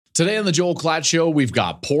Today on the Joel Klatt Show, we've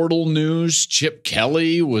got portal news. Chip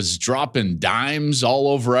Kelly was dropping dimes all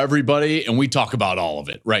over everybody, and we talk about all of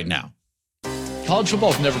it right now. College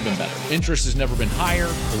football has never been better. Interest has never been higher.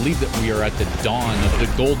 I believe that we are at the dawn of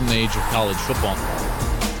the golden age of college football.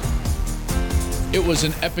 It was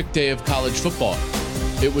an epic day of college football.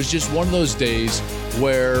 It was just one of those days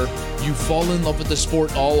where you fall in love with the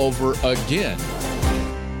sport all over again.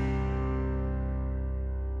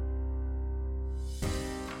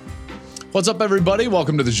 What's up, everybody?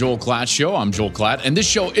 Welcome to the Joel Klatt Show. I'm Joel Klatt, and this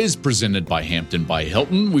show is presented by Hampton by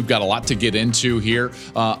Hilton. We've got a lot to get into here.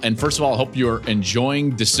 And first of all, I hope you're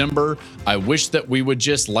enjoying December. I wish that we would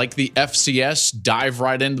just, like the FCS, dive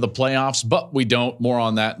right into the playoffs, but we don't. More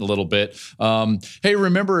on that in a little bit. Hey,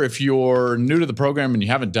 remember, if you're new to the program and you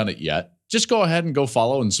haven't done it yet, just go ahead and go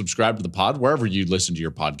follow and subscribe to the pod wherever you listen to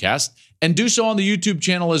your podcast, and do so on the YouTube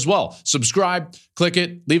channel as well. Subscribe, click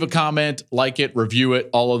it, leave a comment, like it, review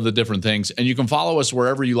it, all of the different things. And you can follow us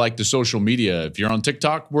wherever you like the social media. If you're on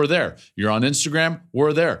TikTok, we're there. You're on Instagram,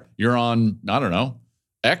 we're there. You're on, I don't know,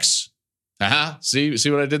 X? See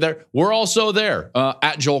what I did there? We're also there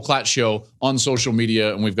at Joel Klatt Show on social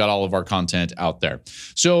media, and we've got all of our content out there.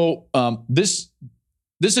 So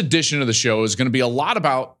This edition of the show is going to be a lot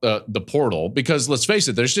about the portal because, let's face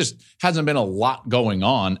it, there's just hasn't been a lot going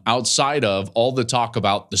on outside of all the talk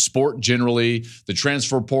about the sport generally, the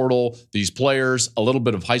transfer portal, these players, a little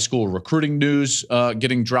bit of high school recruiting news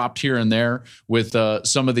getting dropped here and there with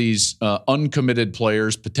some of these uncommitted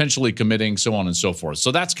players potentially committing, so on and so forth.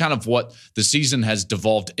 So that's kind of what the season has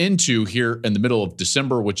devolved into here in the middle of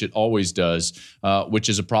December, which it always does, which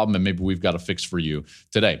is a problem, and maybe we've got a fix for you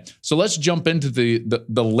today. So let's jump into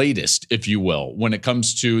the latest, if you will, when it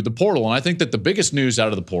comes to the portal. And I think that the biggest news out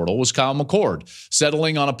of the portal was Kyle McCord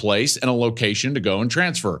settling on a place and a location to go and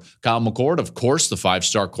transfer. Kyle McCord, of course, the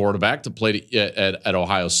five-star quarterback that played at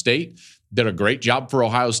Ohio State, did a great job for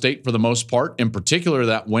Ohio State for the most part. In particular,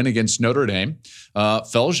 that win against Notre Dame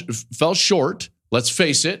fell short. Let's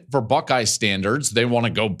face it, for Buckeye standards, they want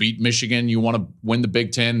to go beat Michigan. You want to win the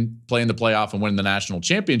Big Ten, play in the playoff, and win the national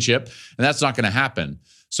championship, and that's not going to happen.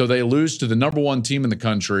 So they lose to the number one team in the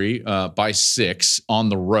country by 6 on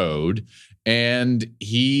the road. And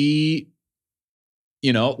he,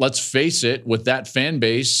 let's face it, with that fan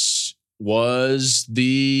base, was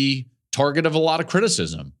the target of a lot of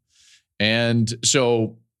criticism. And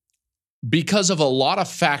so because of a lot of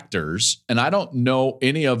factors, and I don't know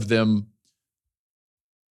any of them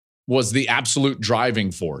was the absolute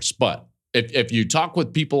driving force, but if you talk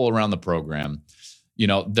with people around the program,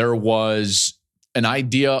 there was an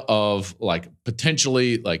idea of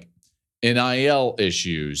potentially NIL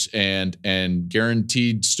issues and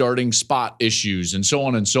guaranteed starting spot issues and so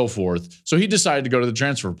on and so forth. So he decided to go to the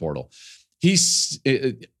transfer portal. He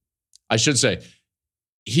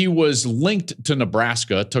was linked to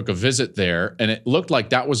Nebraska, took a visit there, and it looked like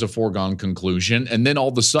that was a foregone conclusion. And then all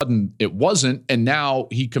of a sudden it wasn't. And now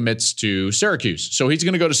he commits to Syracuse. So he's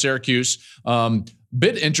going to go to Syracuse.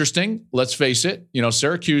 Bit interesting, let's face it.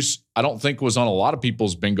 Syracuse, I don't think was on a lot of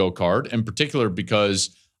people's bingo card, in particular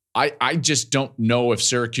because I just don't know if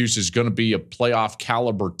Syracuse is going to be a playoff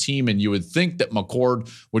caliber team. And you would think that McCord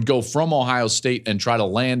would go from Ohio State and try to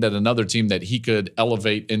land at another team that he could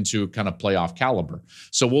elevate into kind of playoff caliber.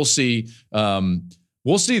 So we'll see.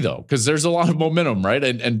 We'll see, though, because there's a lot of momentum, right?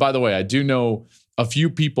 And by the way, I do know a few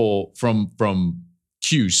people from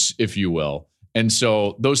Cuse, if you will. And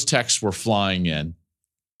so those texts were flying in.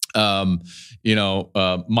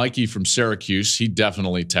 Mikey from Syracuse, he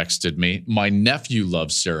definitely texted me. My nephew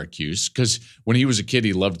loves Syracuse because when he was a kid,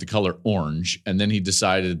 he loved the color orange. And then he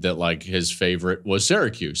decided that his favorite was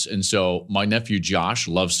Syracuse. And so my nephew, Josh,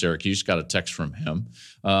 loves Syracuse, got a text from him.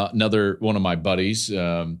 Another one of my buddies,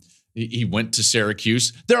 he went to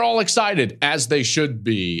Syracuse. They're all excited, as they should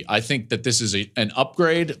be. I think that this is an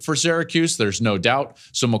upgrade for Syracuse. There's no doubt.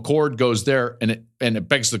 So McCord goes there, and it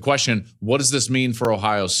begs the question, what does this mean for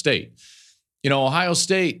Ohio State? Ohio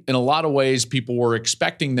State, in a lot of ways, people were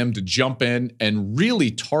expecting them to jump in and really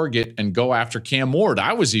target and go after Cam Ward.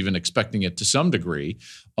 I was even expecting it to some degree.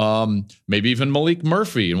 Maybe even Malik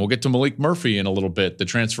Murphy, and we'll get to Malik Murphy in a little bit, the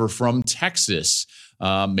transfer from Texas.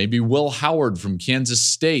 Maybe Will Howard from Kansas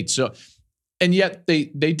State. So, and yet they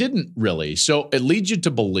didn't really. So it leads you to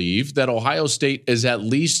believe that Ohio State is at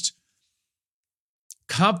least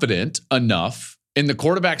confident enough in the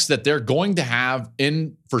quarterbacks that they're going to have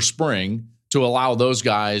in for spring to allow those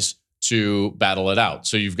guys to battle it out.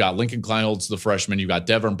 So you've got Lincoln Kleinholz, the freshman. You've got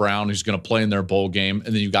Devin Brown, who's going to play in their bowl game.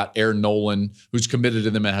 And then you've got Aaron Nolan, who's committed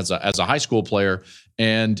to them as a high school player.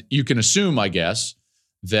 And you can assume, I guess,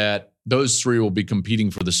 that those three will be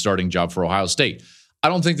competing for the starting job for Ohio State. I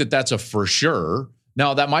don't think that that's a for sure.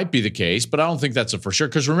 Now, that might be the case, but I don't think that's a for sure.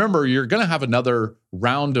 Because remember, you're going to have another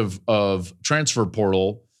round of transfer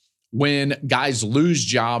portal when guys lose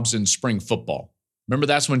jobs in spring football. Remember,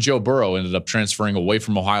 that's when Joe Burrow ended up transferring away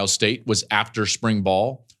from Ohio State, was after spring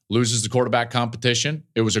ball, loses the quarterback competition.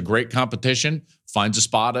 It was a great competition, finds a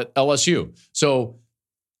spot at LSU. So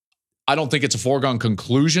I don't think it's a foregone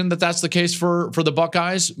conclusion that that's the case for the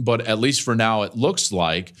Buckeyes, but at least for now, it looks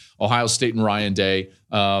like Ohio State and Ryan Day,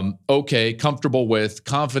 okay, comfortable with,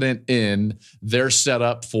 confident in their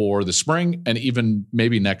setup for the spring and even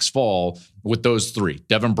maybe next fall with those three.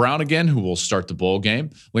 Devin Brown again, who will start the bowl game.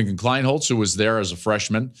 Lincoln Kleinholtz, who was there as a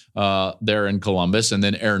freshman there in Columbus. And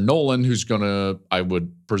then Aaron Nolan, who's going to, I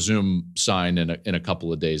would presume, sign in a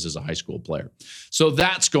couple of days as a high school player. So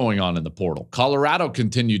that's going on in the portal. Colorado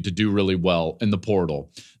continued to do really well in the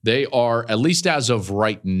portal. They are, at least as of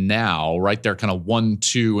right now, right there, kind of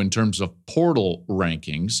 1-2 in terms of portal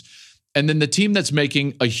rankings. And then the team that's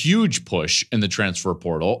making a huge push in the transfer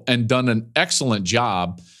portal and done an excellent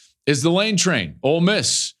job is the Lane Train, Ole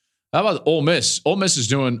Miss. How about Ole Miss? Ole Miss is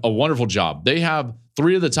doing a wonderful job. They have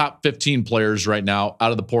 3 of the top 15 players right now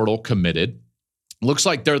out of the portal committed. Looks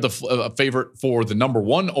like they're the favorite for the number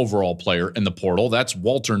 1 overall player in the portal. That's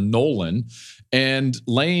Walter Nolan. And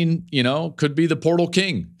Lane, could be the portal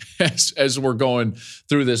king as we're going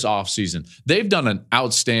through this offseason. They've done an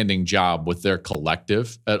outstanding job with their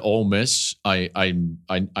collective at Ole Miss. I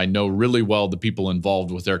know really well the people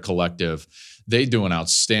involved with their collective. They do an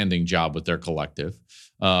outstanding job with their collective.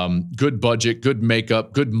 Good budget, good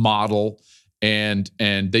makeup, good model, and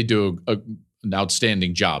they do an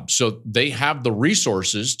outstanding job. So they have the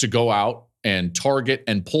resources to go out and target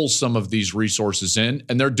and pull some of these resources in,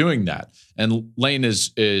 and they're doing that. And Lane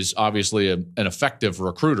is obviously an effective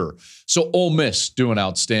recruiter. So Ole Miss doing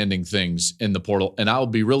outstanding things in the portal, and I'll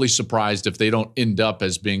be really surprised if they don't end up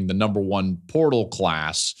as being the number 1 portal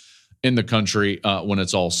class in the country when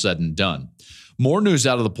it's all said and done. More news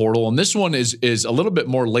out of the portal, and this one is a little bit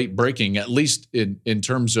more late breaking, at least in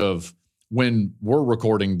terms of when we're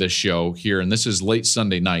recording this show here, and this is late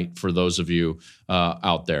Sunday night for those of you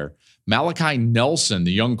out there. Malachi Nelson,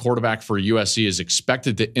 the young quarterback for USC, is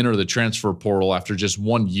expected to enter the transfer portal after just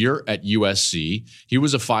 1 year at USC. He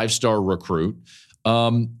was a 5-star recruit.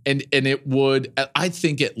 And it would, I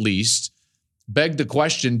think at least, beg the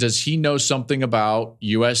question, does he know something about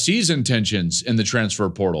USC's intentions in the transfer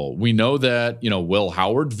portal? We know that, Will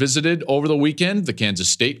Howard visited over the weekend, the Kansas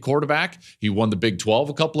State quarterback. He won the Big 12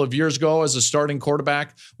 a couple of years ago as a starting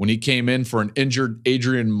quarterback when he came in for an injured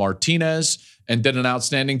Adrian Martinez and did an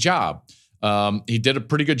outstanding job. He did a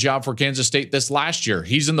pretty good job for Kansas State this last year.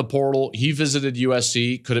 He's in the portal. He visited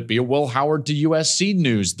USC. Could it be a Will Howard to USC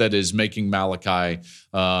news that is making Malachi,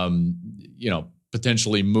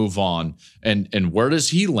 potentially move on? And where does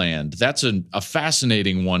he land? That's a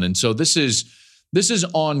fascinating one. And so this is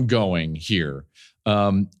ongoing here.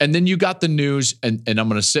 And then you got the news, and I'm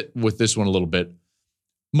going to sit with this one a little bit.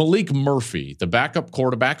 Malik Murphy, the backup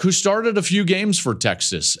quarterback who started a few games for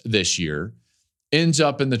Texas this year, ends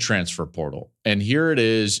up in the transfer portal. And here it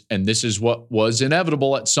is, and this is what was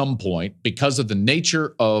inevitable at some point because of the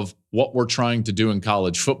nature of what we're trying to do in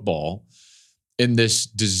college football in this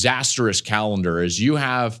disastrous calendar, is you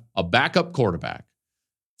have a backup quarterback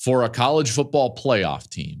for a college football playoff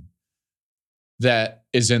team that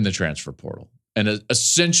is in the transfer portal and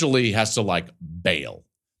essentially has to bail.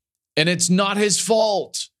 And it's not his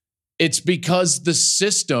fault. It's because the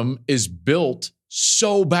system is built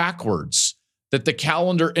so backwards that the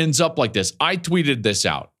calendar ends up like this. I tweeted this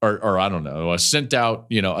out, or I don't know, I sent out,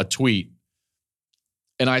 a tweet.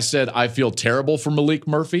 And I said, I feel terrible for Malik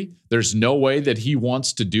Murphy. There's no way that he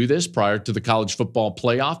wants to do this prior to the college football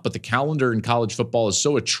playoff, but the calendar in college football is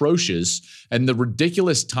so atrocious, and the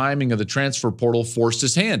ridiculous timing of the transfer portal forced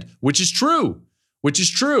his hand, which is true.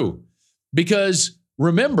 Because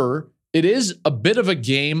remember, it is a bit of a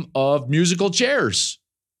game of musical chairs.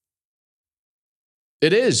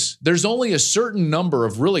 It is. There's only a certain number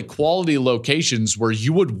of really quality locations where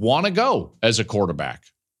you would want to go as a quarterback.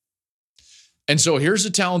 And so here's a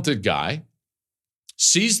talented guy,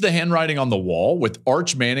 sees the handwriting on the wall with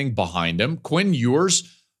Arch Manning behind him, Quinn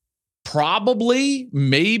Ewers, probably,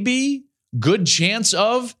 maybe, good chance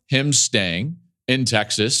of him staying in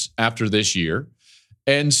Texas after this year.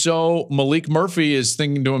 And so Malik Murphy is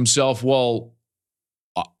thinking to himself, well,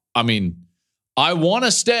 I want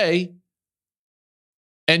to stay,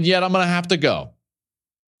 and yet I'm going to have to go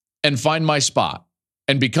and find my spot.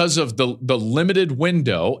 And because of the limited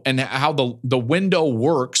window and how the window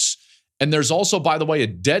works, and there's also, by the way, a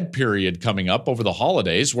dead period coming up over the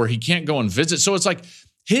holidays where he can't go and visit. So it's like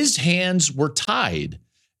his hands were tied.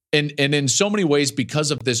 And in so many ways,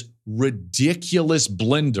 because of this ridiculous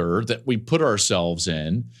blender that we put ourselves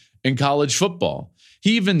in college football.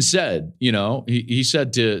 He even said, he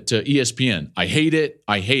said to ESPN, I hate it.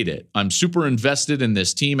 I hate it. I'm super invested in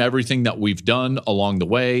this team, everything that we've done along the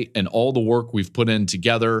way and all the work we've put in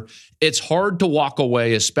together. It's hard to walk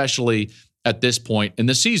away, especially at this point in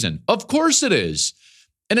the season. Of course it is.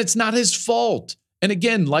 And it's not his fault. And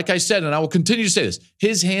again, like I said, and I will continue to say this,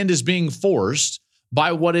 his hand is being forced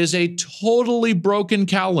by what is a totally broken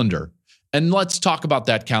calendar. And let's talk about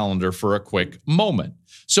that calendar for a quick moment.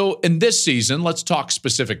 So in this season, let's talk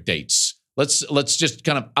specific dates. Let's just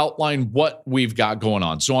kind of outline what we've got going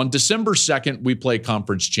on. So on December 2nd, we play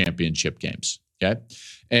conference championship games, okay?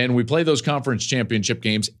 And we play those conference championship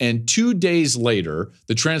games, and 2 days later,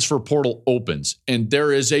 the transfer portal opens, and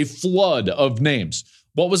there is a flood of names.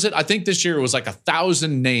 What was it? I think this year it was like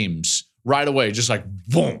 1,000 names right away, just like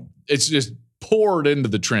boom. It's just poured into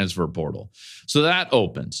the transfer portal. So that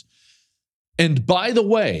opens. And by the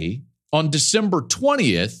way, on December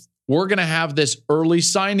 20th, we're going to have this early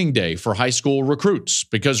signing day for high school recruits.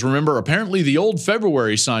 Because remember, apparently the old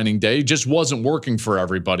February signing day just wasn't working for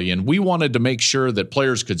everybody. And we wanted to make sure that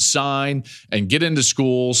players could sign and get into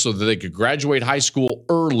school so that they could graduate high school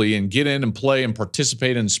early and get in and play and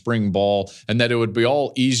participate in spring ball, and that it would be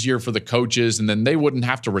all easier for the coaches. And then they wouldn't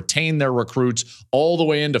have to retain their recruits all the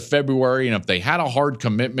way into February. And if they had a hard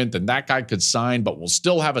commitment, then that guy could sign, but we'll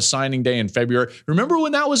still have a signing day in February. Remember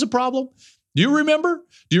when that was a problem? Do you remember?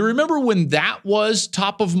 Do you remember when that was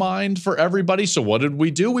top of mind for everybody? So what did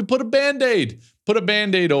we do? We put a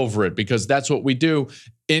Band-Aid over it, because that's what we do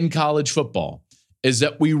in college football, is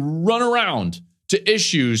that we run around to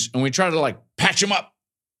issues and we try to patch them up.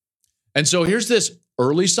 And so here's this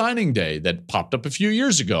early signing day that popped up a few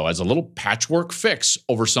years ago as a little patchwork fix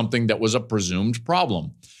over something that was a presumed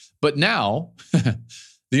problem. But now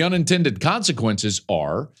the unintended consequences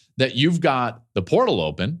are that you've got the portal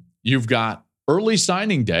open. You've got early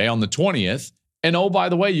signing day on the 20th. And oh, by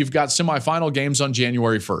the way, you've got semifinal games on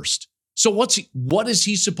January 1st. So what is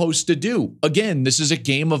he supposed to do? Again, this is a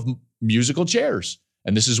game of musical chairs.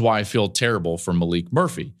 And this is why I feel terrible for Malik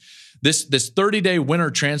Murphy. This 30-day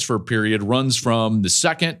winter transfer period runs from the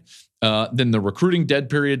 2nd. Then the recruiting dead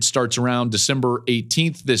period starts around December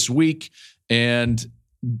 18th this week. And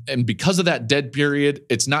because of that dead period,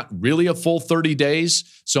 it's not really a full 30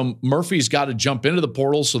 days. So Murphy's got to jump into the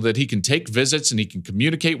portal so that he can take visits and he can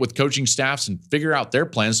communicate with coaching staffs and figure out their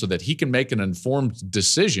plans so that he can make an informed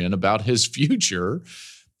decision about his future.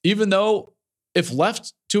 Even though if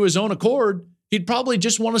left to his own accord, he'd probably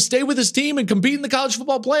just want to stay with his team and compete in the college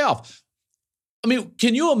football playoff. I mean,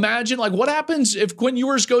 can you imagine what happens if Quinn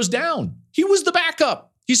Ewers goes down? He was the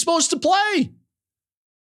backup. He's supposed to play.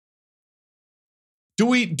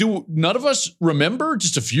 Do none of us remember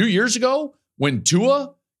just a few years ago when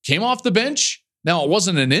Tua came off the bench? Now, it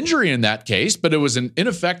wasn't an injury in that case, but it was an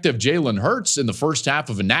ineffective Jalen Hurts in the first half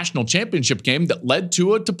of a national championship game that led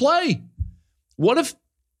Tua to play. What if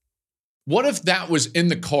that was in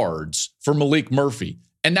the cards for Malik Murphy?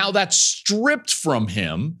 And now that's stripped from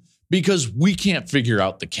him because we can't figure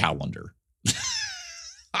out the calendar.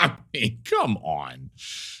 I mean, come on.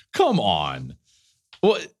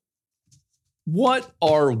 What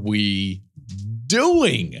are we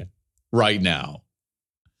doing right now?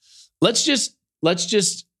 Let's just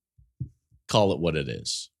call it what it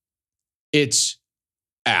is. It's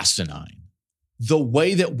asinine. The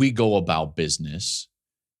way that we go about business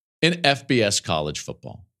in FBS college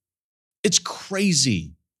football. It's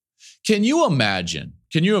crazy. Can you imagine?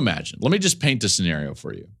 Let me just paint a scenario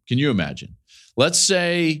for you. Can you imagine? Let's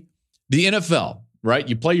say the NFL, right?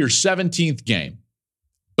 You play your 17th game.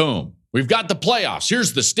 Boom. We've got the playoffs.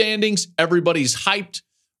 Here's the standings. Everybody's hyped,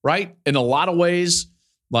 right? In a lot of ways,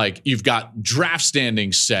 you've got draft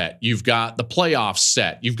standings set. You've got the playoffs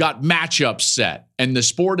set. You've got matchups set. And the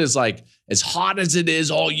sport is as hot as it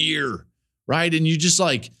is all year, right? And you just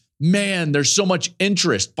man, there's so much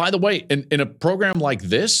interest. By the way, in a program like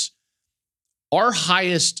this, our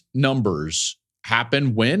highest numbers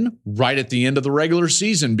happen when? Right at the end of the regular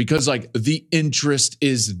season, because the interest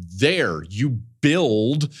is there. You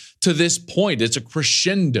build to this point. It's a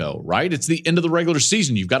crescendo, right? It's the end of the regular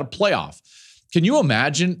season. You've got a playoff. Can you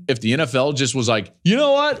imagine if the NFL just was you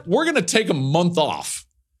know what? We're going to take a month off.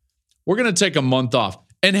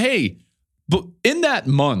 And hey, but in that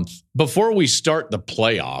month, before we start the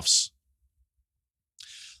playoffs,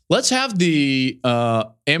 let's have the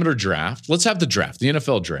amateur draft. Let's have the draft, the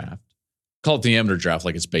NFL draft. Call it the amateur draft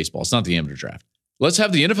like it's baseball. It's not the amateur draft. Let's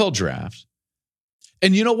have the NFL draft.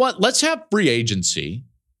 And you know what? Let's have free agency.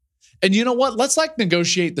 And you know what? Let's like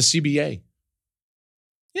negotiate the CBA.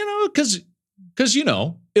 Because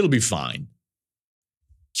it'll be fine.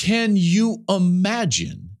 Can you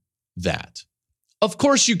imagine that? Of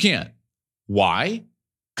course you can't. Why?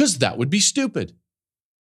 Because that would be stupid.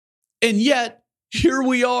 And yet, here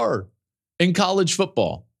we are in college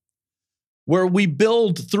football, where we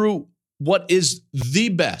build through what is the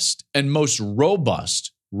best and most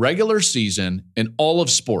robust regular season in all of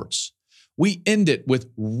sports. We end it with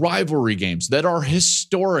rivalry games that are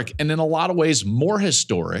historic and in a lot of ways more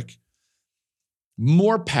historic,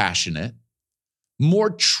 more passionate, more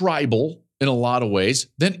tribal in a lot of ways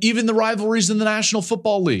than even the rivalries in the National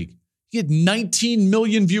Football League. You had 19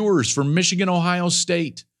 million viewers from Michigan, Ohio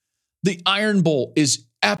State. The Iron Bowl is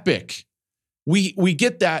epic. We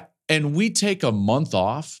get that, and we take a month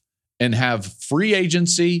off and have free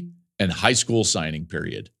agency and high school signing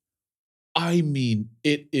period. I mean,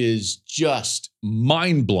 it is just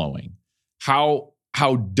mind-blowing how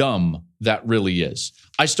dumb that really is.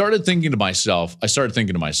 I started thinking to myself,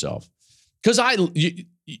 because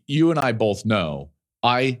you and I both know,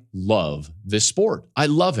 I love this sport. I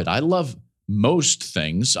love it. I love most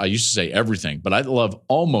things. I used to say everything, but I love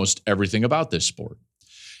almost everything about this sport.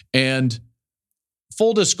 And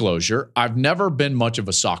full disclosure, I've never been much of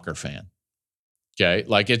a soccer fan. Okay.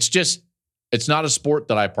 Like it's not a sport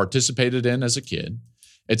that I participated in as a kid.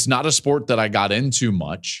 It's not a sport that I got into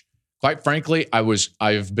much. Quite frankly,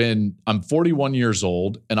 I'm 41 years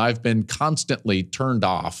old and I've been constantly turned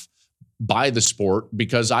off by the sport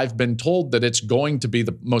because I've been told that it's going to be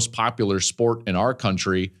the most popular sport in our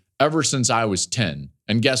country ever since I was 10.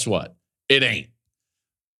 And guess what? It ain't.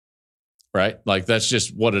 Right? Like that's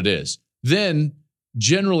just what it is. Then,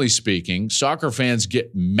 generally speaking, soccer fans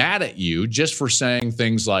get mad at you just for saying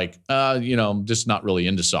things like, I'm just not really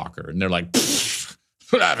into soccer. And they're like,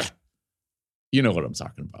 you know what I'm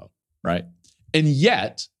talking about, right? And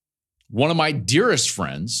yet, one of my dearest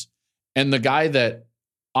friends and the guy that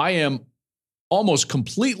I am almost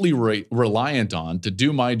completely reliant on to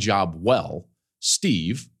do my job well,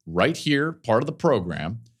 Steve, right here, part of the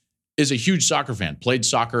program, is a huge soccer fan, played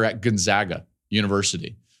soccer at Gonzaga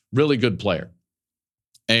University, really good player.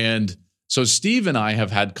 And so Steve and I have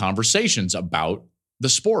had conversations about the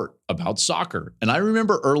sport, about soccer. And I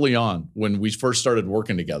remember early on when we first started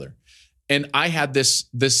working together, and I had this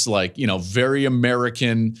very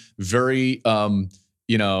American, very, big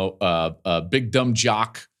dumb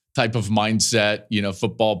jock type of mindset,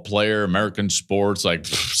 football player, American sports, like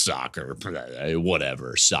soccer,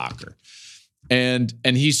 whatever, soccer. And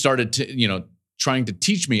he started to, trying to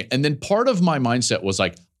teach me. And then part of my mindset was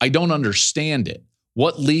like, I don't understand it.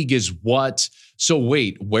 What league is what? So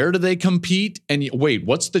wait, where do they compete? And wait,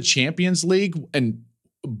 what's the Champions League? And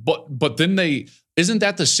but then isn't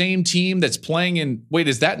that the same team that's playing in? Wait,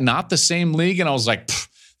 is that not the same league? And I was like,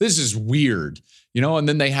 this is weird, And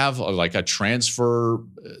then they have a transfer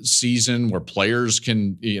season where players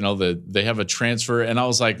can, they have a transfer. And I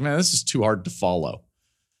was like, man, this is too hard to follow.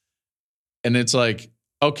 And it's like,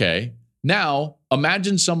 okay, now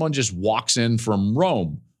imagine someone just walks in from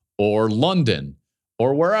Rome or London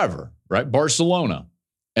or wherever, right? Barcelona.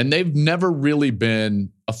 And they've never really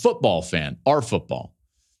been a football fan, our football.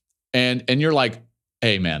 And you're like,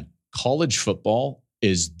 hey, man, college football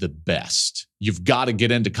is the best. You've got to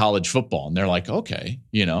get into college football. And they're like, okay,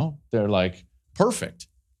 they're like, perfect.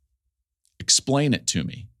 Explain it to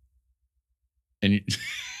me. And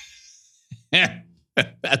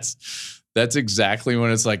that's exactly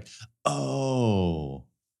when it's like, oh,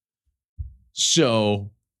 so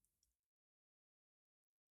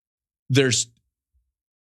there's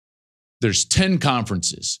 10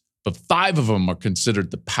 conferences, but 5 of them are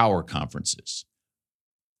considered the power conferences.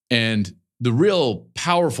 And the real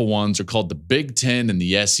powerful ones are called the Big Ten and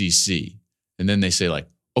the SEC. And then they say like,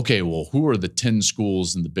 okay, well, who are the 10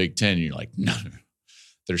 schools in the Big Ten? And you're like, no.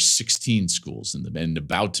 There's 16 schools and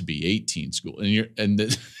about to be 18 schools. And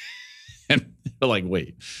they're like,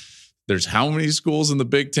 wait, there's how many schools in the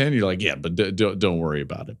Big Ten? You're like, yeah, but don't worry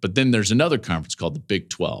about it. But then there's another conference called the Big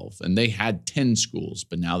 12, and they had 10 schools,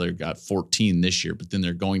 but now they've got 14 this year, but then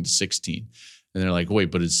they're going to 16. And they're like,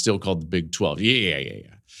 wait, but it's still called the Big 12. Yeah.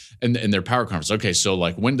 And their power conference. Okay, so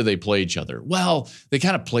like when do they play each other? Well, they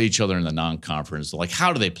kind of play each other in the non-conference. Like,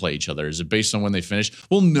 how do they play each other? Is it based on when they finish?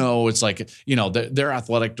 Well, no, it's like, their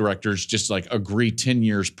athletic directors just like agree 10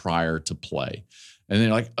 years prior to play. And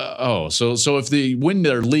they're like, so if they win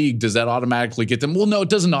their league, does that automatically get them? Well, no, it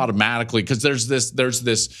doesn't automatically, because there's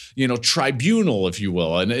this tribunal, if you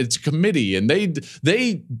will, and it's a committee, and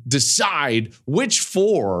they decide which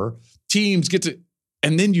 4 teams get to,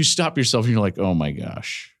 and then you stop yourself and you're like, oh my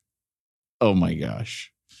gosh.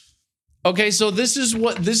 Okay, so this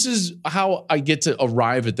is how I get to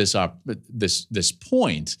arrive at this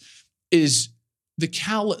point is the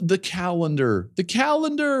calendar. The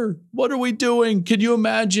calendar. What are we doing? Can you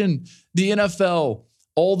imagine the NFL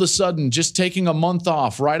all of a sudden just taking a month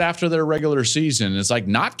off right after their regular season? It's like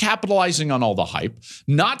not capitalizing on all the hype,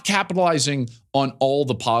 not capitalizing on all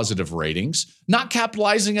the positive ratings, not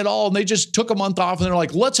capitalizing at all. And they just took a month off and they're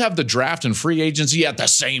like, let's have the draft and free agency at the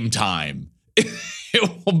same time.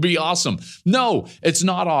 It will be awesome. No, it's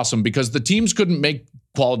not awesome because the teams couldn't make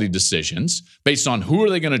quality decisions based on who are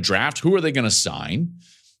they going to draft, who are they going to sign.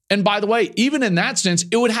 And by the way, even in that sense,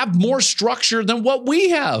 it would have more structure than what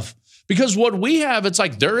we have. Because what we have, it's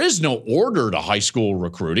like there is no order to high school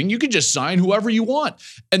recruiting. You can just sign whoever you want.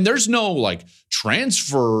 And there's no like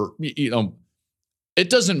transfer, it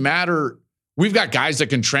doesn't matter. We've got guys that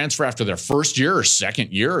can transfer after their first year or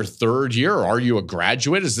second year or third year. Are you a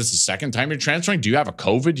graduate? Is this the second time you're transferring? Do you have a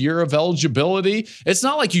COVID year of eligibility? It's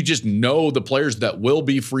not like you just know the players that will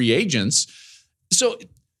be free agents. So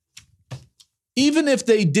even if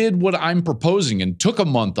they did what I'm proposing and took a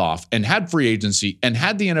month off and had free agency and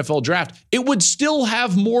had the NFL draft, it would still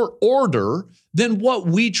have more order than what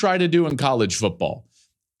we try to do in college football.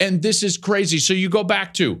 And this is crazy. So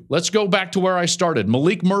let's go back to where I started.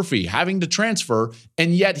 Malik Murphy having to transfer,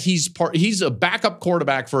 and yet he's a backup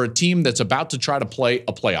quarterback for a team that's about to try to play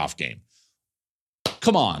a playoff game.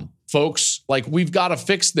 Come on, folks. Like, we've got to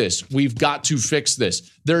fix this. We've got to fix this.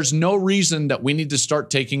 There's no reason that we need to start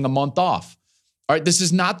taking a month off. All right, this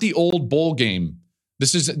is not the old bowl game.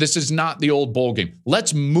 This is not the old bowl game.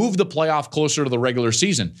 Let's move the playoff closer to the regular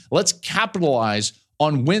season. Let's capitalize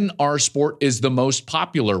on when our sport is the most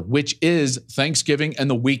popular, which is Thanksgiving and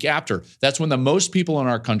the week after. That's when the most people in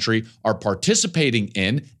our country are participating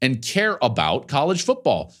in and care about college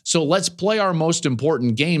football. So let's play our most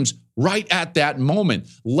important games right at that moment.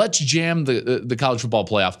 Let's jam the college football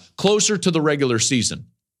playoff closer to the regular season.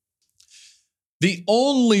 The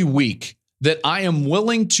only week that I am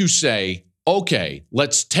willing to say, okay,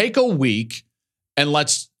 let's take a week and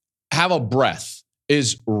let's have a breath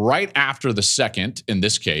is right after the second, in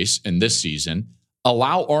this case, in this season,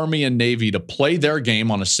 allow Army and Navy to play their game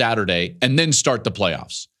on a Saturday and then start the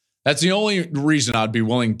playoffs. That's the only reason I'd be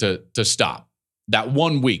willing to stop that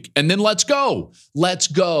 1 week. And then let's go. Let's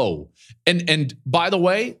go. And by the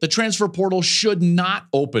way, the transfer portal should not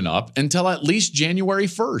open up until at least January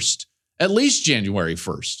 1st. At least January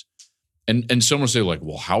 1st. And someone say like,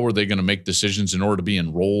 well, how are they going to make decisions in order to be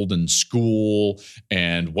enrolled in school?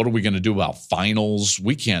 And what are we going to do about finals?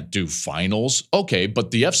 We can't do finals. Okay,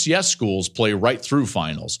 but the FCS schools play right through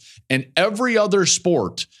finals. And every other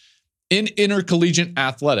sport in intercollegiate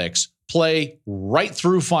athletics play right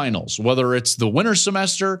through finals, whether it's the winter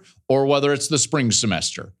semester or whether it's the spring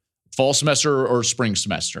semester, fall semester or spring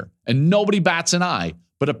semester. And nobody bats an eye.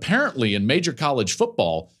 But apparently in major college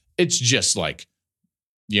football, it's just like,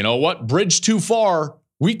 you know what? Bridge too far.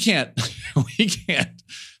 We can't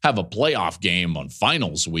have a playoff game on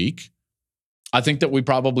finals week. I think that we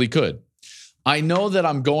probably could. I know that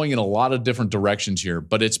I'm going in a lot of different directions here,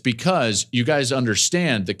 but it's because you guys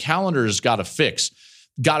understand the calendar has got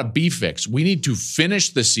to be fixed. We need to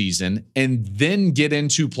finish the season and then get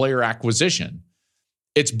into player acquisition.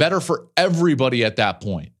 It's better for everybody at that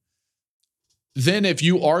point. Then if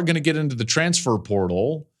you are going to get into the transfer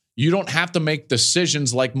portal, you don't have to make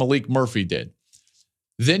decisions like Malik Murphy did.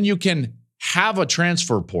 Then you can have a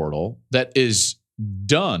transfer portal that is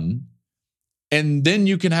done, and then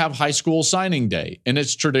you can have high school signing day in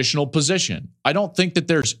its traditional position. I don't think that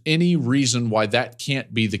there's any reason why that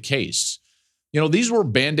can't be the case. These were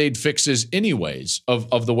Band-Aid fixes anyways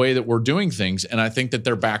of the way that we're doing things, and I think that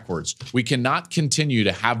they're backwards. We cannot continue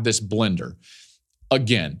to have this blender.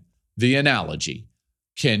 Again, the analogy.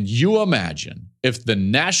 Can you imagine if the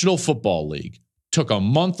National Football League took a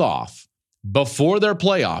month off before their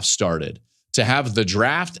playoffs started to have the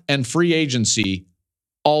draft and free agency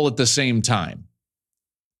all at the same time?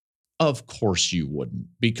 Of course you wouldn't,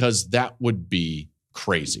 because that would be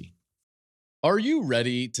crazy. Are you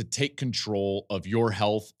ready to take control of your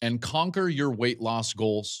health and conquer your weight loss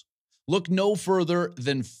goals? Look no further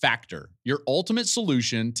than Factor, your ultimate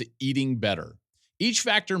solution to eating better. Each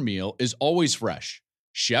Factor meal is always fresh,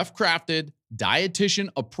 chef-crafted, dietitian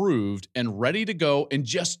approved, and ready to go in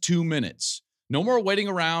just 2 minutes. No more waiting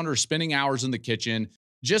around or spending hours in the kitchen.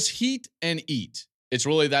 Just heat and eat. It's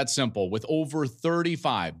really that simple, with over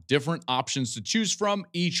 35 different options to choose from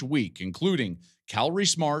each week, including Calorie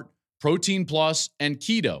Smart, Protein Plus, and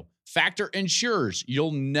Keto. Factor ensures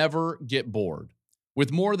you'll never get bored,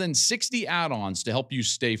 with more than 60 add-ons to help you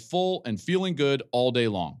stay full and feeling good all day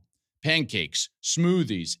long. pancakes,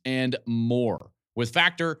 smoothies, and more. With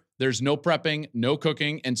Factor, there's no prepping, no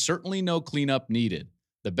cooking, and certainly no cleanup needed.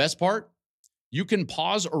 The best part? You can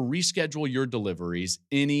pause or reschedule your deliveries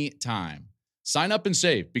anytime. Sign up and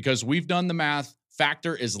save because we've done the math.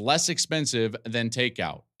 Factor is less expensive than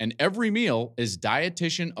takeout, and every meal is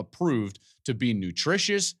dietitian approved to be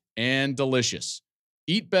nutritious and delicious.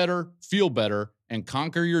 Eat better, feel better, and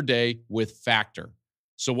conquer your day with Factor.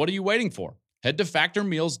 So what are you waiting for? Head to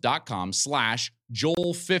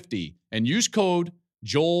factormeals.com/Joel50 and use code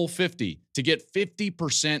Joel50 to get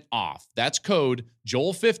 50% off. That's code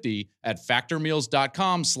Joel50 at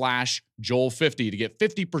factormeals.com/Joel50 to get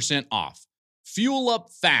 50% off. Fuel up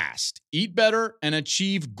fast, eat better, and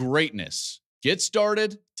achieve greatness. Get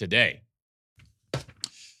started today.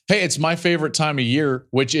 Hey, it's my favorite time of year,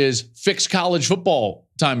 which is fixed college football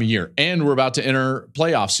time of year. And we're about to enter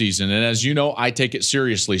playoff season. And as you know, I take it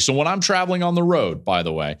seriously. So when I'm traveling on the road, by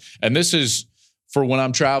the way, and this is for when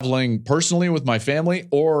I'm traveling personally with my family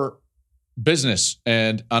or business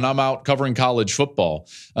and I'm out covering college football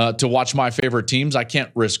to watch my favorite teams, I can't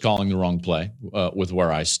risk calling the wrong play with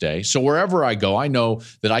where I stay. So wherever I go, I know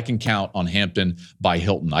that I can count on Hampton by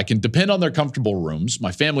Hilton. I can depend on their comfortable rooms.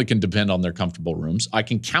 My family can depend on their comfortable rooms. I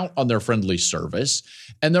can count on their friendly service.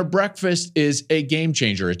 And their breakfast is a game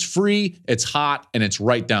changer. It's free, it's hot, and it's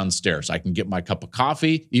right downstairs. I can get my cup of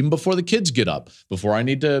coffee even before the kids get up, before I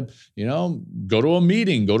need to, go to a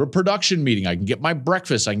meeting, go to a production meeting. I can get my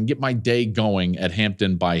breakfast. I can get my day going at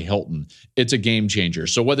Hampton by Hilton. It's a game changer.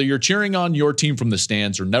 So whether you're cheering on your team from the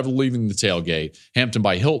stands or never leaving the tailgate, Hampton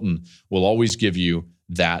by Hilton will always give you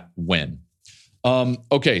that win.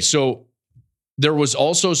 Okay, so there was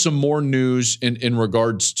also some more news in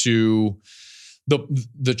regards to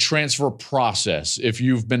the transfer process. If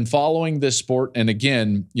you've been following this sport, and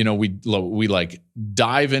again, we like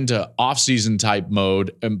dive into off-season type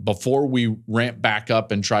mode and before we ramp back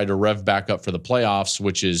up and try to rev back up for the playoffs,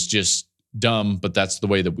 which is just dumb, but that's the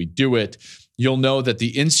way that we do it. You'll know that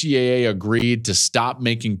the NCAA agreed to stop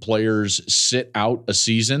making players sit out a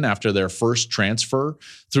season after their first transfer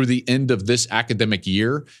through the end of this academic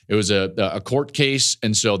year. It was a court case,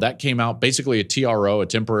 and so that came out basically a TRO, a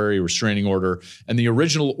temporary restraining order, and the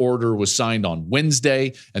original order was signed on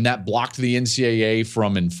Wednesday, and that blocked the NCAA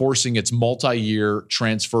from enforcing its multi-year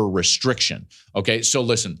transfer restriction. Okay, so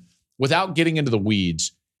listen, without getting into the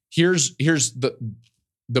weeds, here's the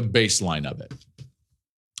baseline of it.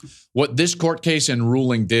 What this court case and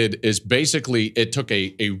ruling did is basically it took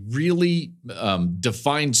a really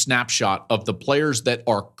defined snapshot of the players that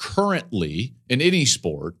are currently in any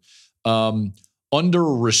sport under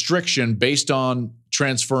restriction based on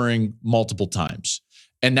transferring multiple times.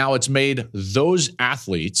 And now it's made those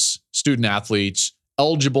athletes, student athletes,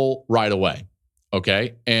 eligible right away.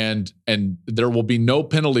 Okay. And there will be no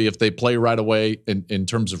penalty if they play right away in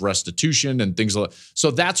terms of restitution and things like that. So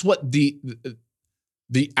that's what the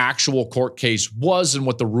actual court case was and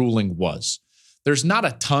what the ruling was. There's not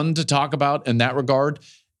a ton to talk about in that regard,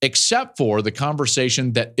 except for the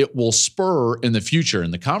conversation that it will spur in the future.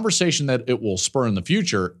 And the conversation that it will spur in the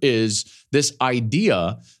future is this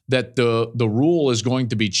idea that the rule is going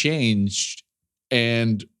to be changed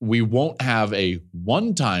and we won't have a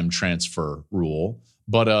one-time transfer rule,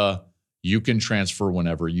 but you can transfer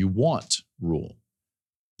whenever you want rule.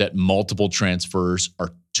 That multiple transfers are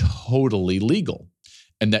totally legal.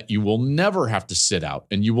 And that you will never have to sit out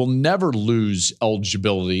and you will never lose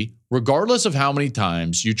eligibility regardless of how many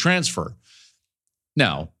times you transfer.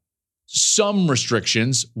 Now, some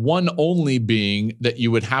restrictions, one only being that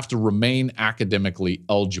you would have to remain academically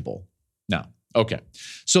eligible. Now, okay,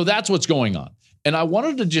 so that's what's going on. And I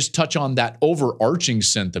wanted to just touch on that overarching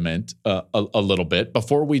sentiment a little bit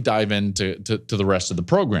before we dive into the rest of the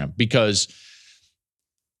program, because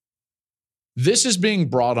this is being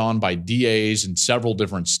brought on by DAs in several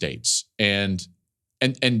different states. And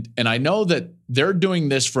I know that they're doing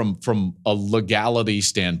this from a legality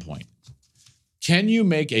standpoint. Can you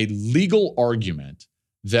make a legal argument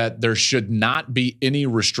that there should not be any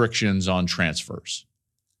restrictions on transfers?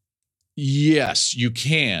 Yes, you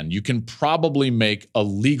can. You can probably make a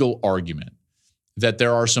legal argument that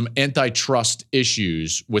there are some antitrust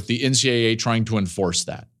issues with the NCAA trying to enforce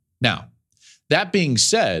that. Now, that being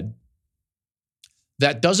said,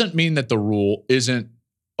 that doesn't mean that the rule isn't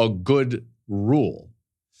a good rule.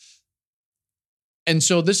 And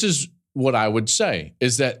so this is what I would say,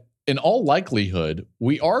 is that in all likelihood,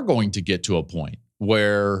 we are going to get to a point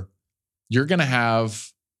where you're going to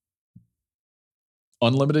have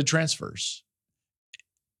unlimited transfers.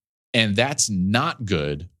 And that's not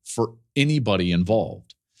good for anybody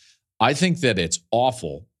involved. I think that it's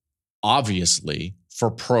awful, obviously, for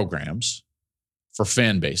programs, for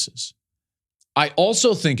fan bases. I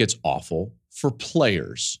also think it's awful for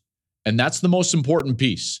players. And that's the most important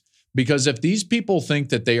piece. Because if these people think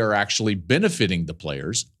that they are actually benefiting the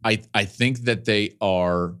players, I think that they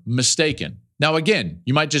are mistaken. Now, again,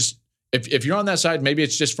 you might just, if you're on that side, maybe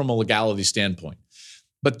it's just from a legality standpoint.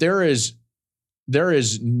 But there is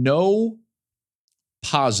no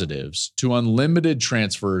positives to unlimited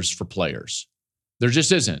transfers for players. There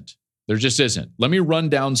just isn't. Let me run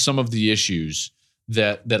down some of the issues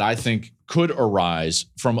that I think could arise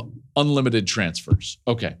from unlimited transfers.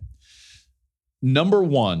 Okay. Number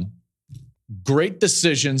one, great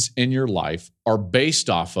decisions in your life are based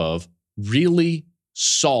off of really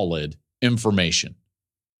solid information.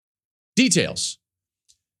 Details.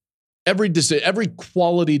 Every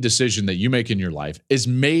quality decision that you make in your life is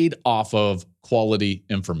made off of quality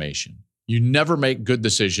information. You never make good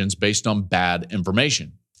decisions based on bad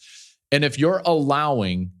information. And if you're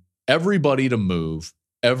allowing everybody to move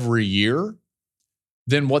every year,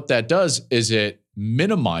 then what that does is it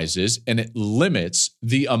minimizes and it limits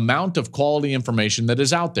the amount of quality information that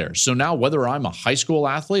is out there. So now whether I'm a high school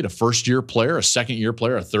athlete, a first-year player, a second-year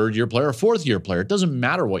player, a third-year player, a fourth-year player, it doesn't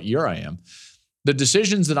matter what year I am. The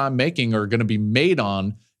decisions that I'm making are going to be made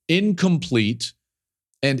on incomplete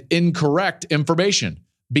and incorrect information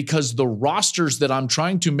because the rosters that I'm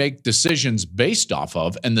trying to make decisions based off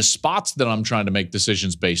of and the spots that I'm trying to make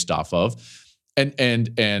decisions based off of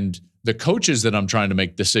and the coaches that I'm trying to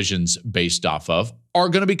make decisions based off of are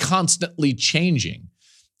going to be constantly changing.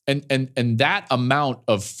 And that amount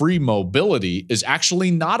of free mobility is actually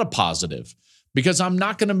not a positive because I'm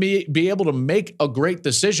not going to be able to make a great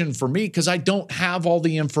decision for me because I don't have all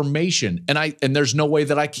the information. And there's no way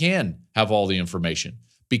that I can have all the information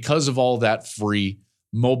because of all that free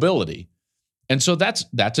mobility. And so that's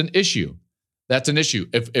an issue. That's an issue.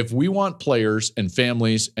 If we want players and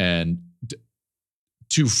families and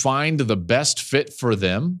to find the best fit for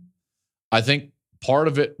them, I think part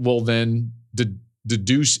of it will then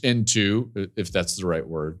deduce into, if that's the right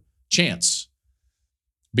word, chance.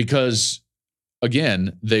 Because,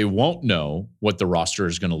 again, they won't know what the roster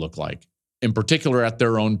is going to look like, in particular at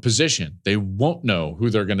their own position. They won't know who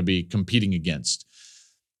they're going to be competing against.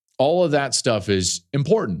 All of that stuff is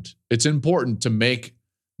important. It's important to make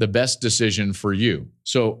the best decision for you.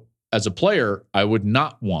 So as a player, I would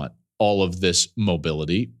not want all of this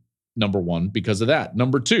mobility, number one, because of that.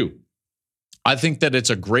 Number two, I think that it's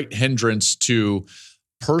a great hindrance to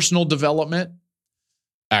personal development,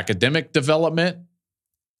 academic development,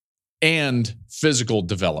 and physical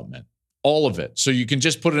development, all of it. So you can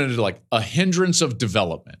just put it into like a hindrance of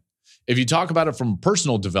development. If you talk about it from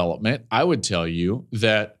personal development, I would tell you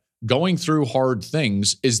that going through hard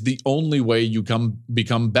things is the only way you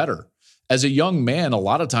become better. As a young man, a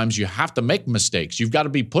lot of times you have to make mistakes. You've got to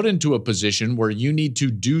be put into a position where you need to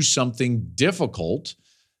do something difficult.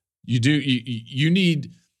 You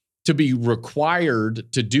need to be required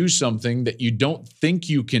to do something that you don't think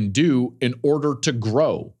you can do in order to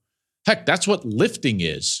grow. Heck, that's what lifting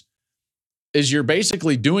is you're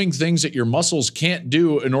basically doing things that your muscles can't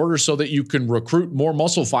do in order so that you can recruit more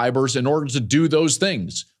muscle fibers in order to do those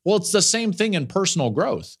things. Well, it's the same thing in personal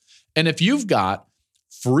growth. And if you've got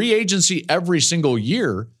free agency every single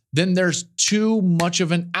year, then there's too much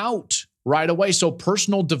of an out right away. So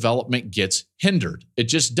personal development gets hindered. It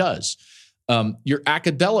just does. Your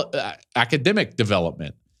academic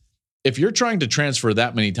development. If you're trying to transfer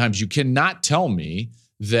that many times, you cannot tell me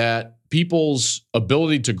that people's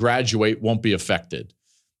ability to graduate won't be affected.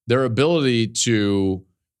 Their ability to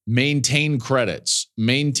maintain credits,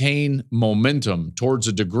 maintain momentum towards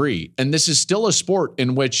a degree. And this is still a sport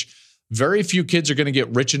in which very few kids are going to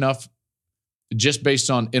get rich enough just based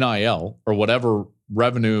on NIL or whatever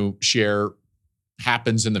revenue share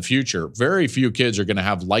happens in the future. Very few kids are going to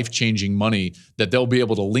have life-changing money that they'll be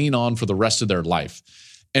able to lean on for the rest of their life.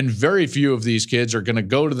 And very few of these kids are going to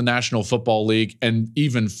go to the National Football League, and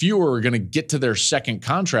even fewer are going to get to their second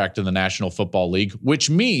contract in the National Football League, which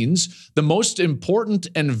means the most important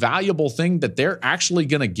and valuable thing that they're actually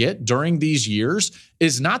going to get during these years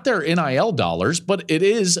is not their NIL dollars, but it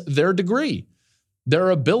is their degree, their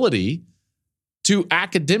ability to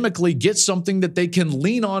academically get something that they can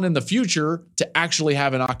lean on in the future to actually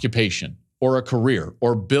have an occupation or a career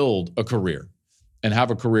or build a career and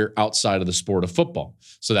have a career outside of the sport of football.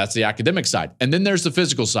 So that's the academic side. And then there's the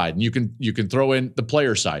physical side, and you can throw in the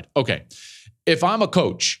player side. Okay, if I'm a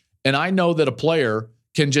coach and I know that a player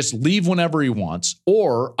can just leave whenever he wants,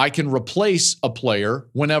 or I can replace a player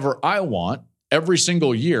whenever I want every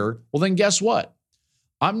single year, well, then guess what?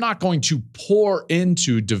 I'm not going to pour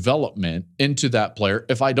into development into that player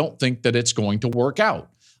if I don't think that it's going to work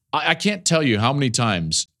out. I can't tell you how many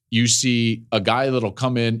times you see a guy that'll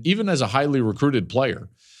come in, even as a highly recruited player,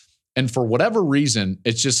 and for whatever reason,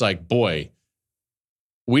 it's just like, boy,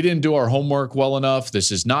 we didn't do our homework well enough.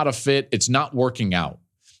 This is not a fit. It's not working out.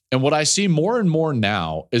 And what I see more and more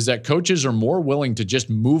now is that coaches are more willing to just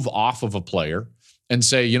move off of a player and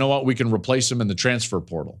say, you know what, we can replace him in the transfer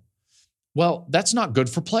portal. Well, that's not good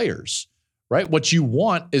for players, right? What you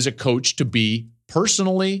want is a coach to be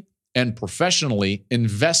personally and professionally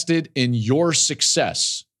invested in your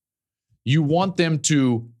success. You want them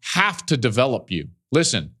to have to develop you.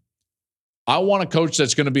 Listen, I want a coach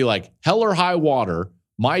that's going to be like, hell or high water,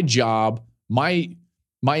 my job, my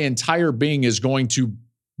entire being is going to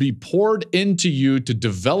be poured into you to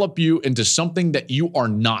develop you into something that you are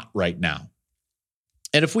not right now.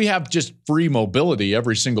 And if we have just free mobility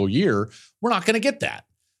every single year, we're not going to get that.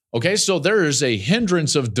 Okay, so there is a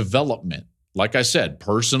hindrance of development, like I said,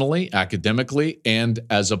 personally, academically, and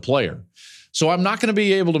as a player. So I'm not going to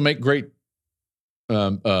be able to make great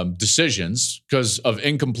decisions because of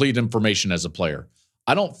incomplete information as a player.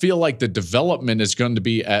 I don't feel like the development is going to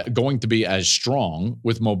be as strong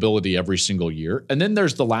with mobility every single year. And then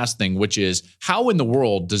there's the last thing, which is how in the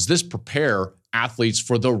world does this prepare athletes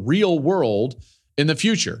for the real world in the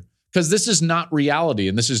future? Because this is not reality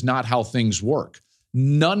and this is not how things work.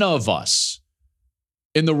 None of us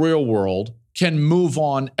in the real world can move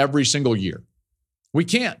on every single year. We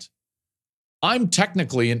can't. I'm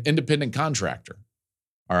technically an independent contractor.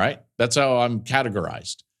 All right. That's how I'm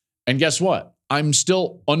categorized. And guess what? I'm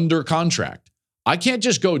still under contract. I can't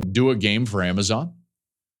just go do a game for Amazon.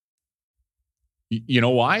 You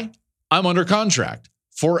know why? I'm under contract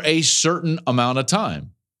for a certain amount of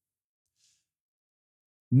time.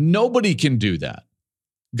 Nobody can do that.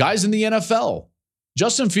 Guys in the NFL,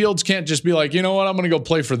 Justin Fields can't just be like, you know what, I'm going to go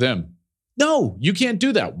play for them. No, you can't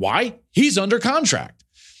do that. Why? He's under contract.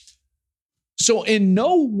 So in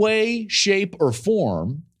no way, shape, or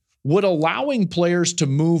form would allowing players to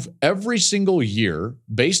move every single year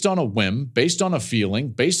based on a whim, based on a feeling,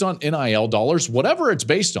 based on NIL dollars, whatever it's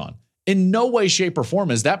based on, in no way, shape, or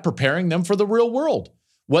form is that preparing them for the real world,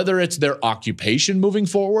 whether it's their occupation moving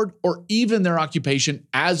forward or even their occupation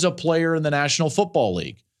as a player in the National Football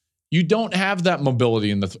League. You don't have that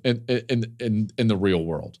mobility in the real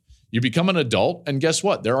world. You become an adult, and guess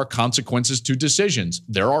what? There are consequences to decisions.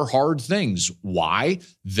 There are hard things. Why?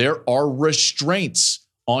 There are restraints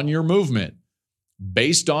on your movement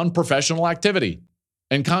based on professional activity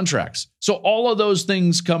and contracts. So all of those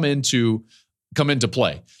things come into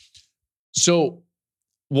play. So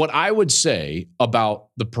what I would say about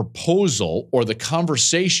the proposal or the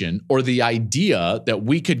conversation or the idea that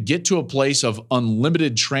we could get to a place of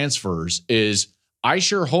unlimited transfers is I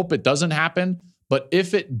sure hope it doesn't happen. But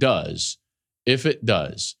if it does,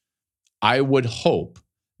 I would hope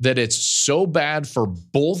that it's so bad for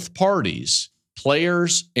both parties,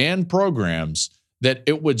 players and programs, that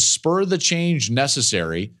it would spur the change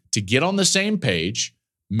necessary to get on the same page,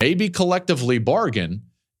 maybe collectively bargain,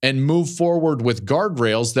 and move forward with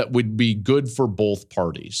guardrails that would be good for both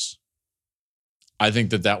parties. I think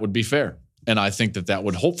that would be fair, and I think that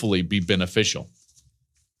would hopefully be beneficial.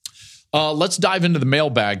 Let's dive into the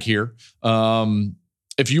mailbag here.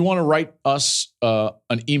 If you want to write us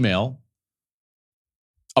an email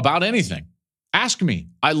about anything, ask me.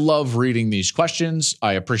 I love reading these questions.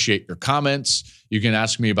 I appreciate your comments. You can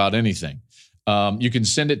ask me about anything. You can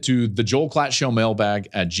send it to the Joel Klatt Show mailbag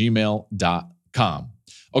at gmail.com.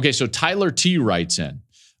 Okay, so Tyler T writes in.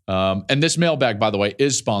 And this mailbag, by the way,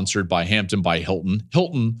 is sponsored by Hampton by Hilton.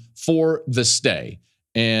 Hilton for the stay.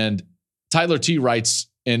 And Tyler T writes,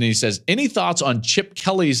 and he says, any thoughts on Chip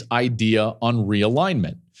Kelly's idea on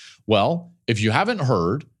realignment? Well, if you haven't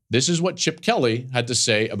heard, this is what Chip Kelly had to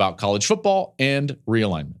say about college football and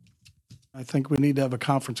realignment. I think we need to have a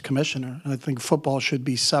conference commissioner. I think football should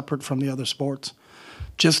be separate from the other sports.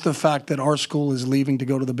 Just the fact that our school is leaving to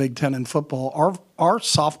go to the Big Ten in football, our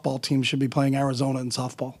softball team should be playing Arizona in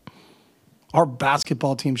softball. Our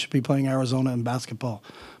basketball team should be playing Arizona in basketball.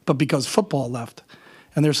 But because football left,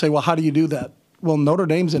 and they're saying, well, how do you do that? Well, Notre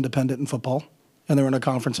Dame's independent in football, and they're in a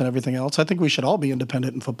conference and everything else. I think we should all be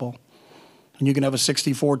independent in football. And you can have a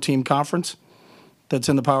 64-team conference that's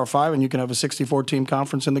in the Power 5, and you can have a 64-team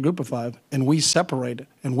conference in the Group of 5. And we separate it,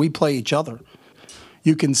 and we play each other.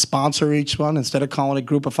 You can sponsor each one. Instead of calling it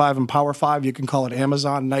Group of 5 and Power 5, you can call it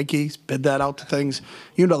Amazon, Nike, bid that out to things.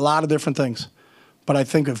 You do a lot of different things. But I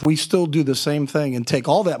think if we still do the same thing and take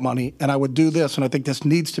all that money, and I would do this, and I think this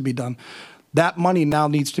needs to be done, That money now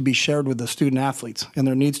needs to be shared with the student athletes, and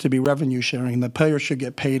there needs to be revenue sharing. The players should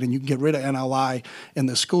get paid, and you can get rid of NLI, and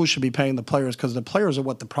the schools should be paying the players because the players are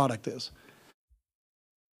what the product is.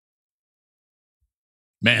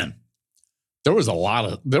 Man, there was a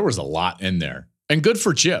lot in there. And good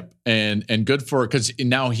for Chip, and good for, because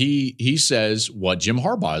now he says what Jim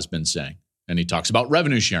Harbaugh has been saying, and he talks about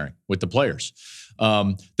revenue sharing with the players.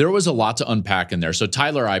 There was a lot to unpack in there. So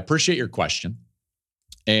Tyler, I appreciate your question,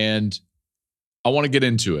 and I want to get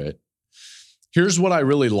into it. Here's what I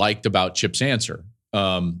really liked about Chip's answer.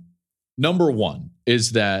 Number one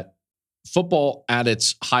is that football at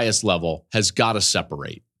its highest level has got to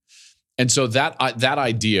separate. And so that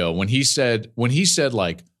idea, when he said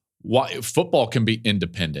like, why football can be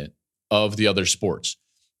independent of the other sports,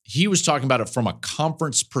 he was talking about it from a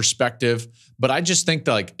conference perspective. But I just think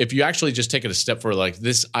that, like, if you actually just take it a step further, like,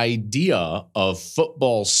 this idea of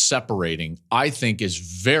football separating, I think is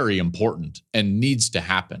very important and needs to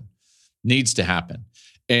happen.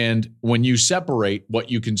 And when you separate,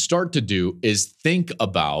 what you can start to do is think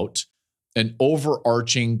about an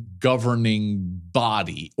overarching governing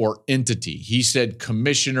body or entity. He said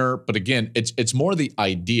commissioner, but again, it's more the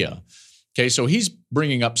idea. Okay, so he's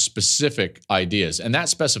bringing up specific ideas, and that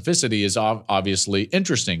specificity is obviously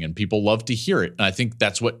interesting, and people love to hear it. And I think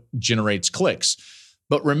that's what generates clicks.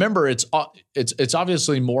 But remember, it's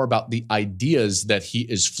obviously more about the ideas that he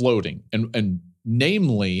is floating, and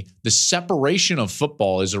namely, the separation of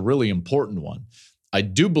football is a really important one. I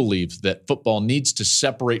do believe that football needs to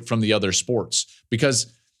separate from the other sports because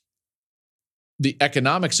the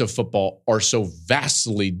economics of football are so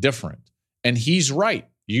vastly different. And he's right.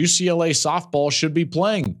 UCLA softball should be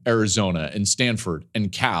playing Arizona and Stanford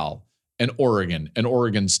and Cal and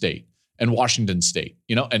Oregon State and Washington State,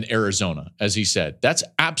 and Arizona, as he said. That's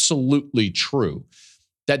absolutely true.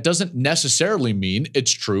 That doesn't necessarily mean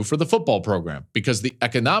it's true for the football program because the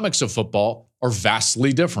economics of football are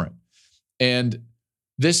vastly different. And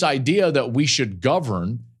this idea that we should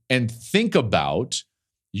govern and think about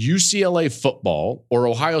UCLA football or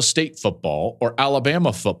Ohio State football or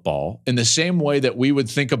Alabama football in the same way that we would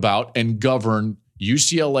think about and govern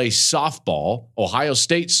UCLA softball, Ohio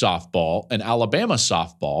State softball, and Alabama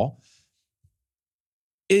softball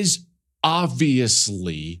is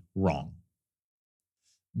obviously wrong.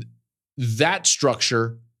 That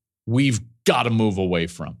structure we've got to move away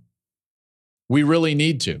from. We really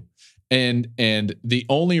need to. And the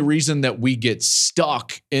only reason that we get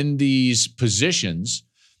stuck in these positions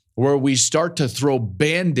where we start to throw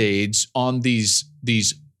Band-Aids on these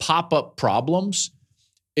pop-up problems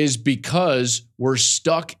is because we're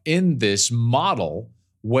stuck in this model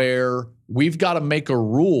where we've got to make a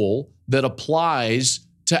rule that applies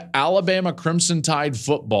to Alabama Crimson Tide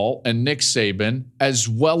football and Nick Saban as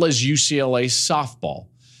well as UCLA softball.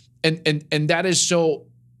 And that is so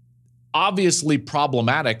obviously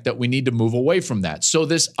problematic that we need to move away from that. So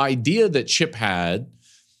this idea that Chip had,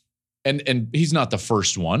 and he's not the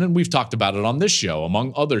first one, and we've talked about it on this show,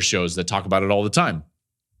 among other shows that talk about it all the time.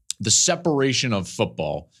 The separation of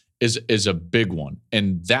football is a big one,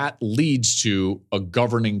 and that leads to a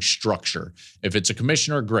governing structure. If it's a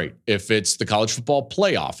commissioner, great. If it's the college football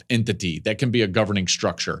playoff entity, that can be a governing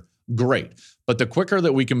structure, great. But the quicker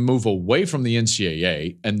that we can move away from the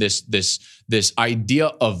NCAA and this idea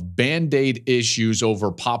of Band-Aid issues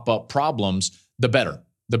over pop-up problems, the better.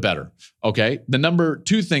 Okay? The number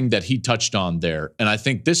two thing that he touched on there, and I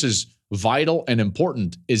think this is vital and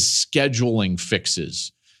important, is scheduling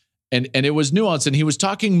fixes. And it was nuanced, and he was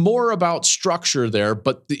talking more about structure there,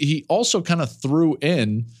 but he also kind of threw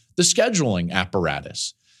in the scheduling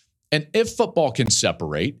apparatus. And if football can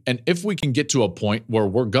separate, and if we can get to a point where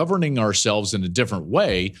we're governing ourselves in a different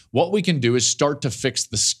way, what we can do is start to fix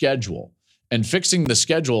the schedule. And fixing the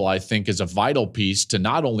schedule, I think, is a vital piece to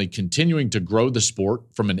not only continuing to grow the sport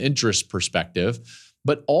from an interest perspective,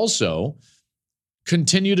 but also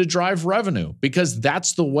continue to drive revenue, because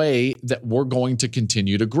that's the way that we're going to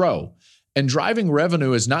continue to grow. And driving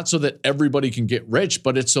revenue is not so that everybody can get rich,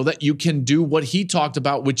 but it's so that you can do what he talked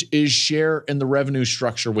about, which is share in the revenue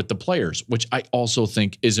structure with the players, which I also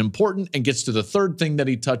think is important and gets to the third thing that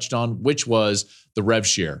he touched on, which was the rev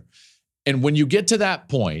share. And when you get to that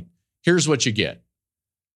point, here's what you get: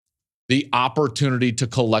 the opportunity to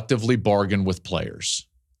collectively bargain with players.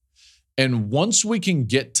 And once we can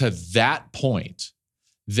get to that point,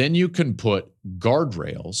 then you can put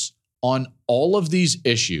guardrails on all of these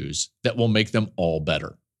issues that will make them all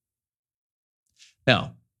better.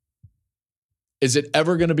 Now, is it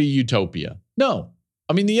ever going to be utopia? No.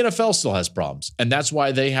 I mean, the NFL still has problems, and that's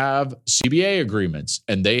why they have CBA agreements,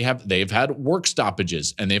 and they've had work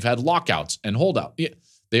stoppages, and they've had lockouts and holdout.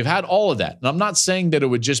 They've had all of that. And I'm not saying that it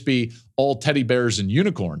would just be all teddy bears and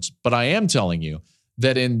unicorns, but I am telling you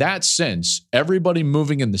that in that sense, everybody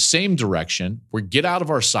moving in the same direction, we get out of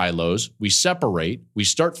our silos, we separate, we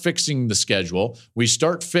start fixing the schedule, we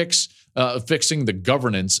start fixing the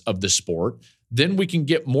governance of the sport, then we can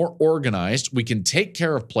get more organized. We can take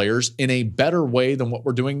care of players in a better way than what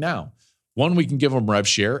we're doing now. One, we can give them rev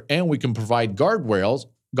share, and we can provide guardrails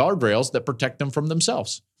that protect them from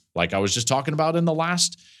themselves, like I was just talking about in the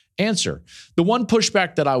last answer. The one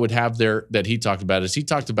pushback that I would have there that he talked about is he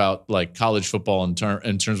talked about like college football in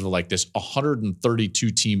terms of like this 132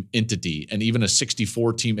 team entity and even a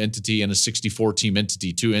 64 team entity and a 64 team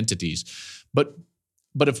entity, two entities. But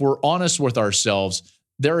if we're honest with ourselves,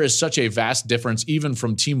 there is such a vast difference even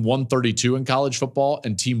from team 132 in college football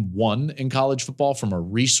and team 1 in college football from a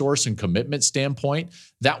resource and commitment standpoint,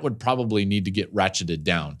 that would probably need to get ratcheted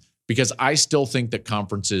down because I still think that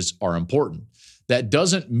conferences are important. That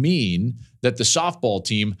doesn't mean that the softball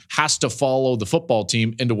team has to follow the football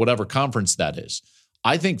team into whatever conference that is.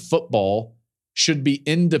 I think football should be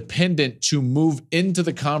independent to move into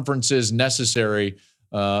the conferences necessary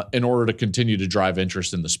in order to continue to drive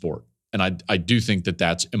interest in the sport. And I do think that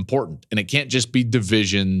that's important. And it can't just be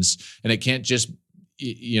divisions and it can't just,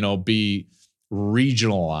 be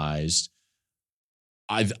regionalized.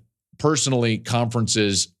 Personally,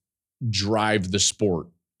 conferences drive the sport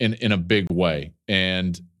in a big way.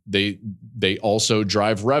 And they also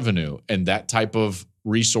drive revenue. And that type of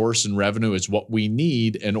resource and revenue is what we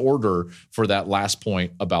need in order for that last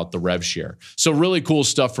point about the rev share. So really cool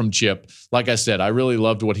stuff from Chip. Like I said, I really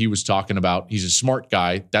loved what he was talking about. He's a smart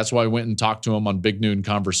guy. That's why I went and talked to him on Big Noon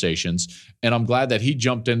Conversations. And I'm glad that he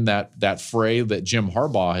jumped in that fray that Jim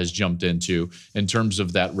Harbaugh has jumped into in terms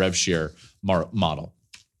of that rev share model.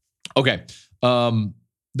 Okay.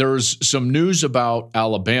 There's some news about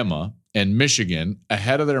Alabama and Michigan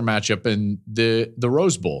ahead of their matchup in the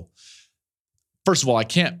Rose Bowl. First of all, I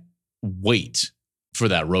can't wait for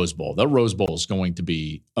that Rose Bowl. The Rose Bowl is going to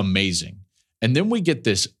be amazing. And then we get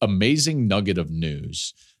this amazing nugget of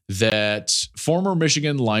news that former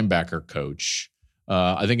Michigan linebacker coach,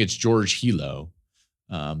 I think it's George Hilo,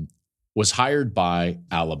 was hired by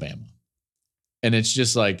Alabama. And it's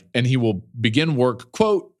just like, and he will begin work,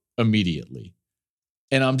 quote, immediately.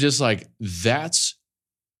 And I'm just like, that's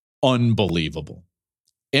unbelievable.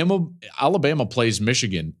 Alabama plays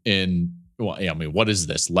Michigan in, what is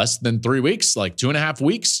this? Less than 3 weeks, like 2.5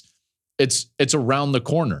 weeks. It's around the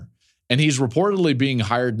corner. And he's reportedly being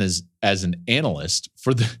hired as an analyst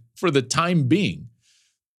for the time being.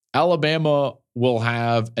 Alabama will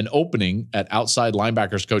have an opening at outside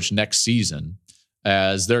linebackers coach next season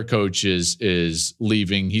as their coach is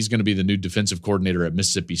leaving. He's going to be the new defensive coordinator at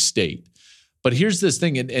Mississippi State. But here's this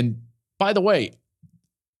thing, and by the way,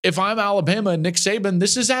 if I'm Alabama and Nick Saban,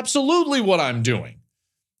 this is absolutely what I'm doing.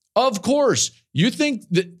 Of course, you think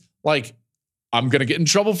that, like, I'm going to get in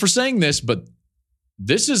trouble for saying this, but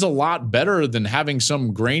this is a lot better than having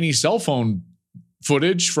some grainy cell phone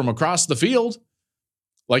footage from across the field.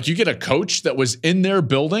 Like, you get a coach that was in their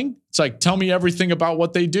building. It's like, tell me everything about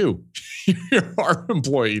what they do. You're our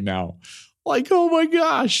employee now. Like, oh my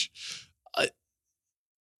gosh.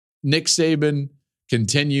 Nick Saban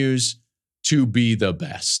continues to be the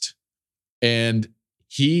best. And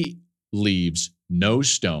he leaves no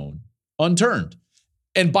stone unturned.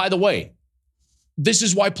 And by the way, this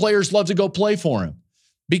is why players love to go play for him,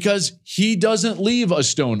 because he doesn't leave a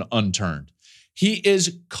stone unturned. He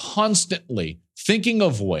is constantly thinking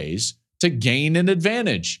of ways to gain an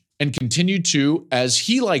advantage and continue to, as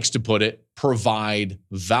he likes to put it, provide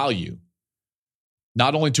value.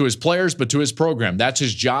 Not only to his players, but to his program. That's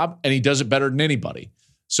his job, and he does it better than anybody.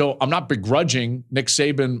 So I'm not begrudging Nick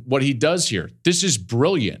Saban what he does here. This is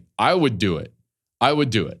brilliant. I would do it.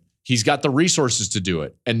 He's got the resources to do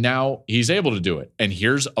it, and now he's able to do it. And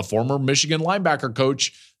here's a former Michigan linebacker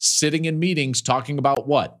coach sitting in meetings talking about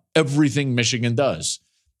what? Everything Michigan does,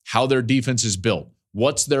 how their defense is built,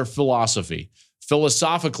 what's their philosophy.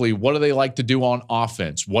 Philosophically, what do they like to do on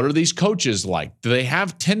offense? What are these coaches like? Do they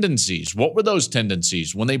have tendencies? What were those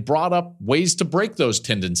tendencies when they brought up ways to break those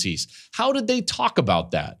tendencies? How did they talk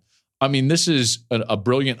about that? I mean, this is a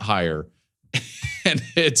brilliant hire, and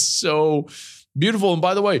it's so beautiful. And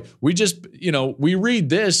by the way, we read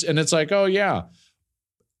this and it's like, oh yeah.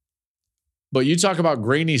 But you talk about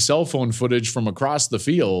grainy cell phone footage from across the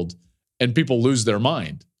field and people lose their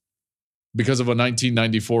mind because of a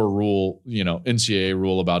 1994 rule, NCAA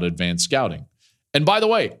rule about advanced scouting. And by the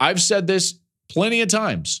way, I've said this plenty of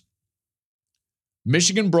times.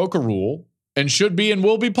 Michigan broke a rule and should be and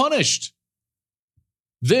will be punished.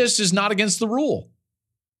 This is not against the rule.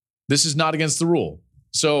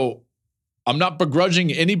 So I'm not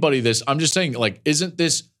begrudging anybody this. I'm just saying, like, isn't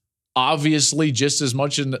this obviously just as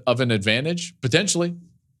much of an advantage? Potentially.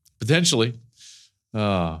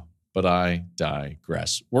 But I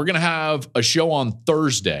digress. We're going to have a show on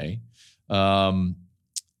Thursday. Come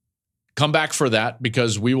back for that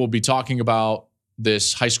because we will be talking about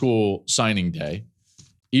this high school signing day.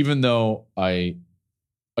 Even though why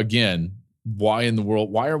in the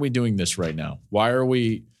world? Why are we doing this right now? Why are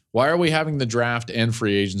we having the draft and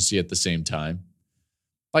free agency at the same time?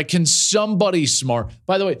 Like, can somebody smart?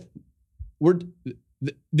 By the way,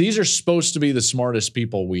 these are supposed to be the smartest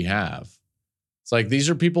people we have. It's like these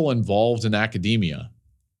are people involved in academia.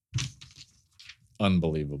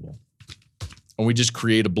 Unbelievable. And we just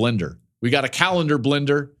create a blender. We got a calendar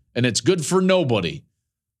blender, and it's good for nobody.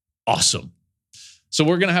 Awesome. So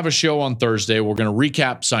we're going to have a show on Thursday. We're going to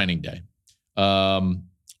recap signing day.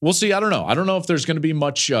 We'll see. I don't know. I don't know if there's going to be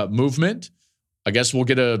much movement. I guess we'll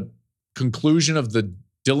get a conclusion of the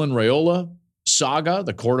Dylan Raiola saga,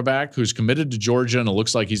 the quarterback who's committed to Georgia, and it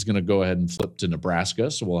looks like he's going to go ahead and flip to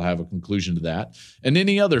Nebraska. So we'll have a conclusion to that, and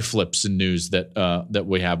any other flips and news that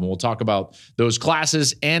we have. And we'll talk about those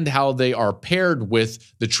classes and how they are paired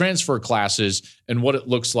with the transfer classes and what it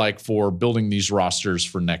looks like for building these rosters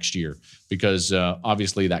for next year, because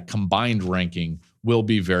obviously that combined ranking will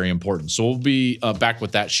be very important. So we'll be back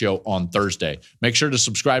with that show on Thursday. Make sure to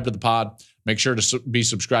subscribe to the pod. Make sure to be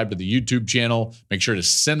subscribed to the YouTube channel. Make sure to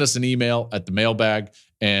send us an email at the mailbag.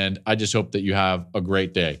 And I just hope that you have a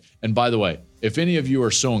great day. And by the way, if any of you are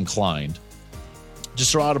so inclined,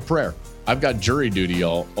 just throw out a prayer. I've got jury duty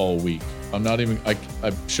all week. I'm not even, I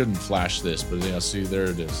shouldn't flash this, but yeah, see, there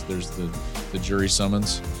it is. There's the jury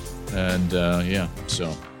summons. And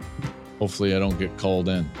so hopefully I don't get called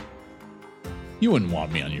in. You wouldn't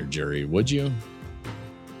want me on your jury, would you?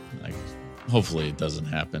 Hopefully it doesn't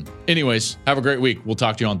happen. Anyways, have a great week. We'll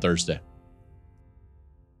talk to you on Thursday.